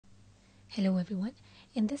Hello everyone.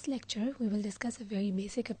 In this lecture, we will discuss a very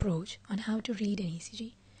basic approach on how to read an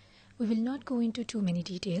ECG. We will not go into too many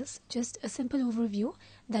details, just a simple overview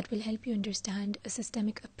that will help you understand a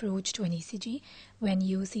systemic approach to an ECG when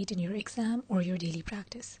you see it in your exam or your daily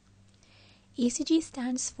practice. ECG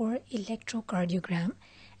stands for electrocardiogram,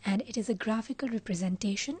 and it is a graphical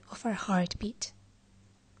representation of our heartbeat.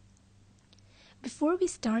 Before we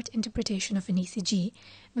start interpretation of an ECG,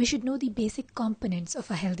 we should know the basic components of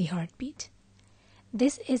a healthy heartbeat.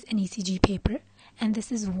 This is an ECG paper, and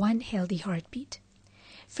this is one healthy heartbeat.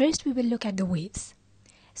 First, we will look at the waves.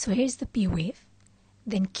 So here's the P wave,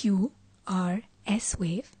 then Q, R, S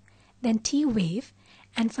wave, then T wave,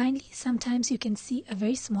 and finally sometimes you can see a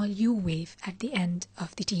very small U wave at the end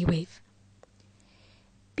of the T wave.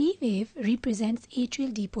 P wave represents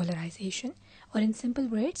atrial depolarization, or in simple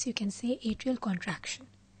words, you can say atrial contraction.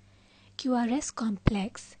 QRS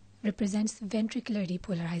complex represents ventricular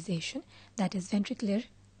depolarization, that is ventricular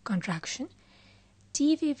contraction.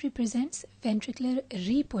 T wave represents ventricular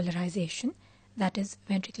repolarization, that is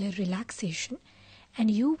ventricular relaxation. And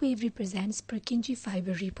U wave represents Purkinje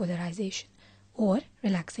fiber repolarization, or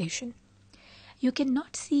relaxation. You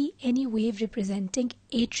cannot see any wave representing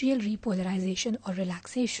atrial repolarization or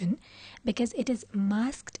relaxation because it is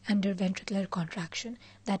masked under ventricular contraction,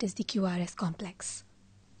 that is the QRS complex.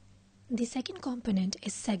 The second component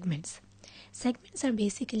is segments. Segments are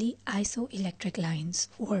basically isoelectric lines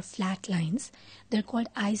or flat lines. They're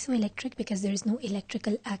called isoelectric because there is no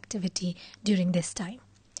electrical activity during this time.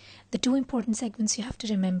 The two important segments you have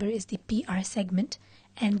to remember is the PR segment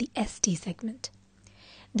and the ST segment.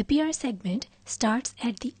 The PR segment starts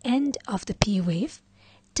at the end of the P wave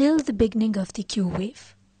till the beginning of the Q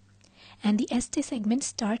wave. And the ST segment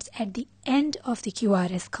starts at the end of the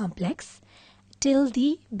QRS complex till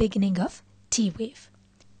the beginning of T wave.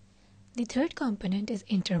 The third component is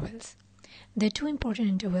intervals. There are two important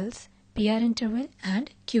intervals, PR interval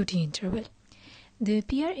and QT interval. The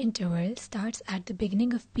PR interval starts at the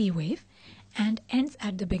beginning of P wave and ends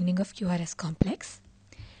at the beginning of QRS complex.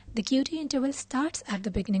 The QT interval starts at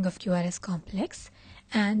the beginning of QRS complex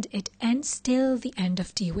and it ends till the end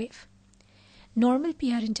of T wave. Normal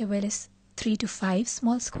PR interval is 3 to 5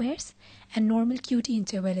 small squares and normal QT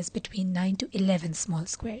interval is between 9 to 11 small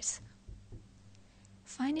squares.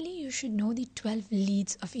 Finally, you should know the 12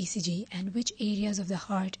 leads of ECG and which areas of the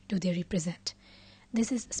heart do they represent.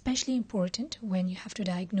 This is especially important when you have to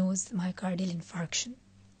diagnose myocardial infarction.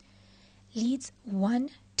 Leads 1,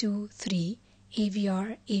 2, 3,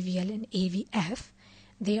 AVR, AVL and AVF,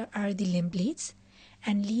 they are the limb leads,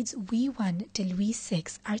 and leads V1 till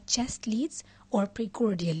V6 are chest leads or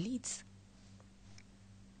precordial leads.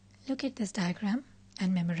 Look at this diagram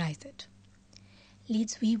and memorize it.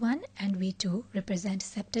 Leads V1 and V2 represent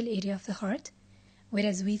septal area of the heart,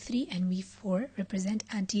 whereas V3 and V4 represent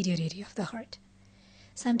anterior area of the heart.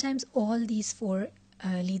 Sometimes all these four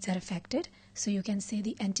leads are affected, so you can say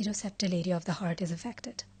the anteroseptal area of the heart is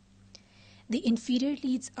affected. The inferior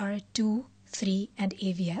leads are 2, 3 and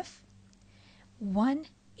AVF. 1,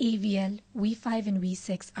 AVL, V5 and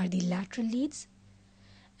V6 are the lateral leads.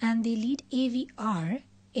 And the lead AVR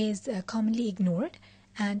is commonly ignored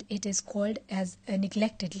and it is called as a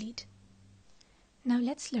neglected lead. Now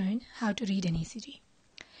let's learn how to read an ECG.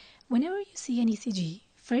 Whenever you see an ECG,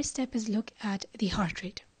 first step is look at the heart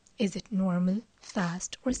rate. Is it normal,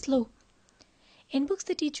 fast or slow? In books,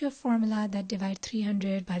 they teach you a formula that divides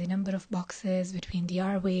 300 by the number of boxes between the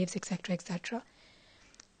R waves, etc., etc.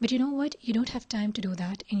 But you know what? You don't have time to do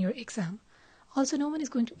that in your exam. Also, no one is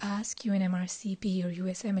going to ask you in MRCP or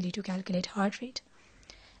USMLE to calculate heart rate.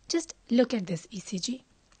 Just look at this ECG,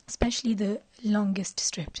 especially the longest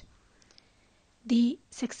strip. The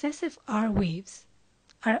successive R waves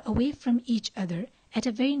are away from each other at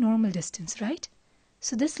a very normal distance, right?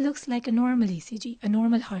 So this looks like a normal ECG, a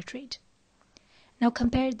normal heart rate. Now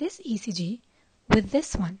compare this ECG with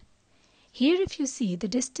this one. Here if you see the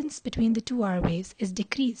distance between the two R waves is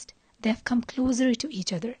decreased. They have come closer to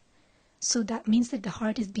each other. So that means that the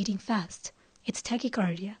heart is beating fast. It's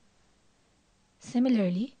tachycardia.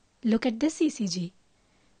 Similarly, look at this ECG.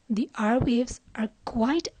 The R waves are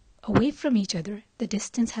quite away from each other. The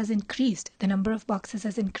distance has increased. The number of boxes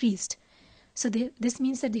has increased. So this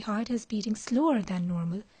means that the heart is beating slower than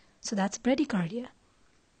normal. So that's bradycardia.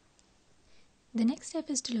 The next step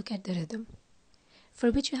is to look at the rhythm, for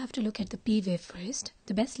which you have to look at the P wave first.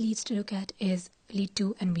 The best leads to look at is lead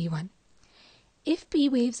 2 and V1. If P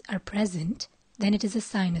waves are present, then it is a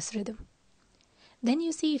sinus rhythm. Then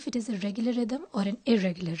you see if it is a regular rhythm or an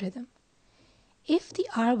irregular rhythm. If the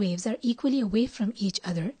R waves are equally away from each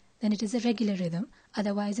other, then it is a regular rhythm,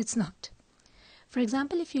 otherwise it's not. For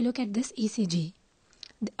example, if you look at this ECG,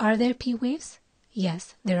 are there P waves?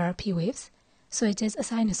 Yes, there are P waves. So it is a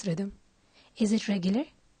sinus rhythm. Is it regular?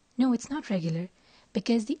 No, it's not regular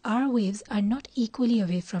because the R waves are not equally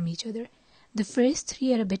away from each other. The first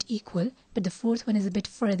three are a bit equal, but the fourth one is a bit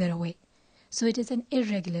further away. So it is an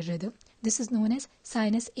irregular rhythm. This is known as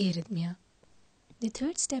sinus arrhythmia. The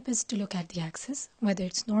third step is to look at the axis, whether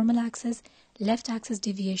it's normal axis, left axis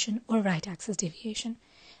deviation, or right axis deviation.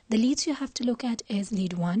 The leads you have to look at is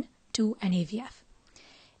lead 1, 2, and AVF.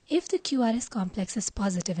 If the QRS complex is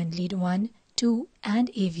positive in lead 1, 2,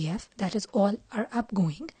 and AVF, that is all are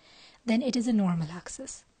upgoing, then it is a normal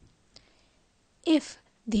axis. If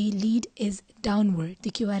the lead is downward,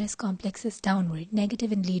 the QRS complex is downward,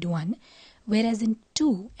 negative in lead 1, whereas in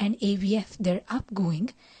 2 and AVF they're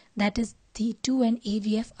upgoing, that is the 2 and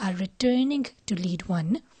AVF are returning to lead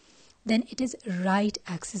 1, then it is right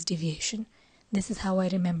axis deviation. This is how I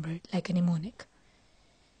remember it, like a mnemonic.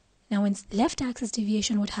 Now in left axis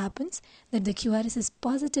deviation, what happens? That the QRS is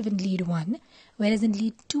positive in lead 1, whereas in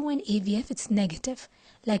lead 2 and AVF it's negative.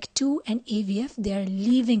 Like 2 and AVF, they are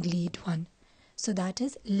leaving lead 1. So that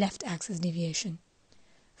is left axis deviation.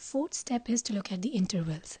 Fourth step is to look at the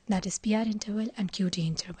intervals, that is PR interval and QT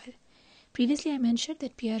interval. Previously I mentioned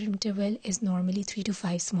that PR interval is normally 3 to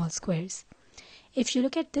 5 small squares. If you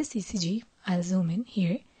look at this ECG, I'll zoom in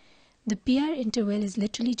here, the PR interval is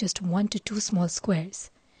literally just 1 to 2 small squares.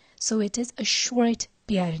 So it is a short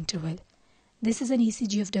PR interval. This is an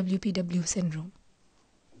ECG of WPW syndrome.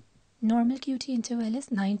 Normal QT interval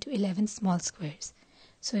is 9 to 11 small squares.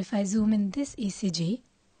 So if I zoom in this ECG,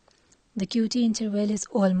 the QT interval is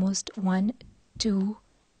almost 1, 2,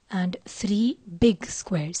 and 3 big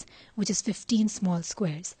squares, which is 15 small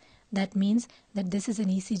squares. That means that this is an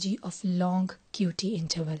ECG of long QT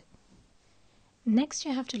interval. Next,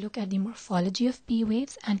 you have to look at the morphology of P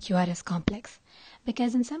waves and QRS complex,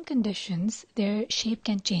 because in some conditions, their shape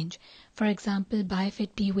can change. For example, bifid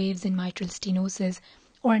P waves in mitral stenosis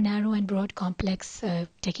or narrow and broad complex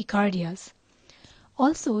tachycardias.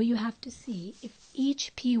 Also, you have to see if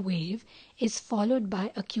each P wave is followed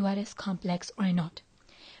by a QRS complex or not.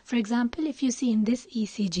 For example, if you see in this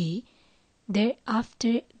ECG,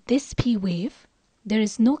 after this P wave, there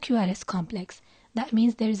is no QRS complex. That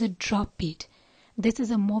means there is a drop beat. This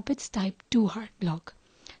is a Mobitz type 2 heart block.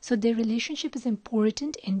 So their relationship is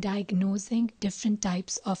important in diagnosing different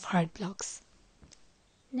types of heart blocks.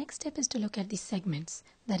 Next step is to look at the segments,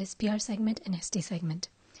 that is PR segment and ST segment.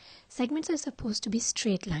 Segments are supposed to be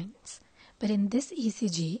straight lines, but in this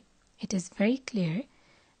ECG, it is very clear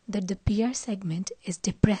that the PR segment is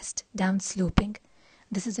depressed, downsloping.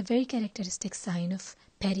 This is a very characteristic sign of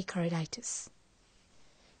pericarditis.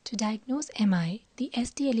 To diagnose MI, the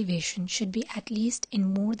ST elevation should be at least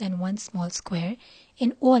in more than one small square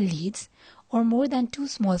in all leads or more than 2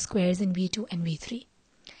 small squares in V2 and V3.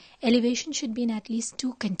 Elevation should be in at least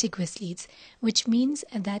 2 contiguous leads, which means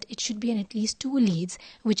that it should be in at least 2 leads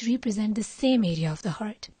which represent the same area of the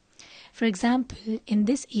heart. For example, in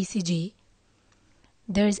this ECG,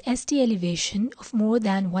 there is ST elevation of more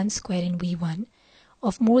than 1 square in V1,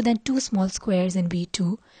 of more than 2 small squares in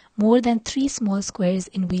V2, more than 3 small squares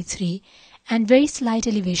in V3, and very slight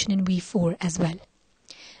elevation in V4 as well.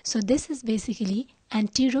 So this is basically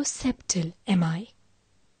anteroseptal MI.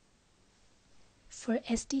 For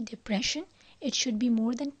ST depression, it should be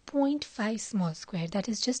more than 0.5 small square, that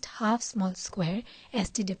is just half small square.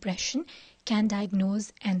 ST depression can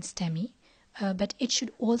diagnose NSTEMI, but it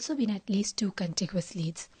should also be in at least 2 contiguous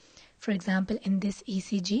leads. For example, in this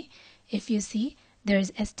ECG, if you see, there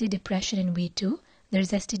is ST depression in V2, there is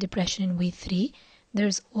ST depression in V3, there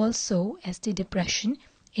is also ST depression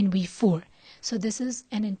in V4. So this is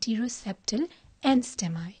an anteroseptal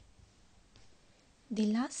NSTEMI. The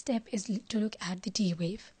last step is to look at the T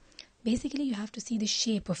wave. Basically, you have to see the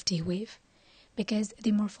shape of T wave because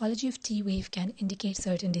the morphology of T wave can indicate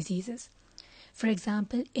certain diseases. For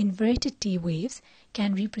example, inverted T waves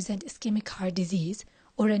can represent ischemic heart disease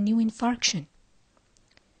or a new infarction.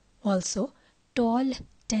 Also, tall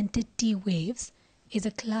tented T waves is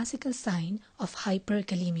a classical sign of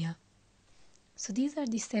hyperkalemia. So these are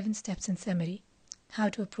the 7 steps in summary. How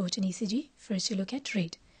to approach an ECG? First you look at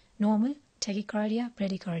rate. Normal, tachycardia,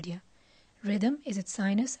 bradycardia. Rhythm, is it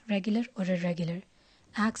sinus, regular or irregular?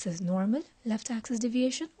 Axis, normal, left axis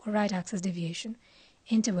deviation or right axis deviation?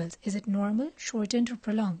 Intervals, is it normal, shortened or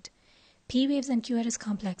prolonged? P waves and QRS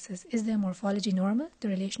complexes, is their morphology normal, the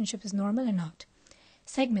relationship is normal or not?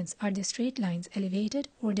 Segments, are they straight lines, elevated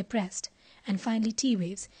or depressed? And finally, T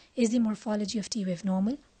waves, is the morphology of T wave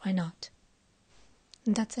normal or not?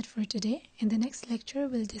 And that's it for today. In the next lecture,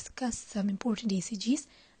 we'll discuss some important ECGs,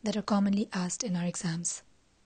 that are commonly asked in our exams.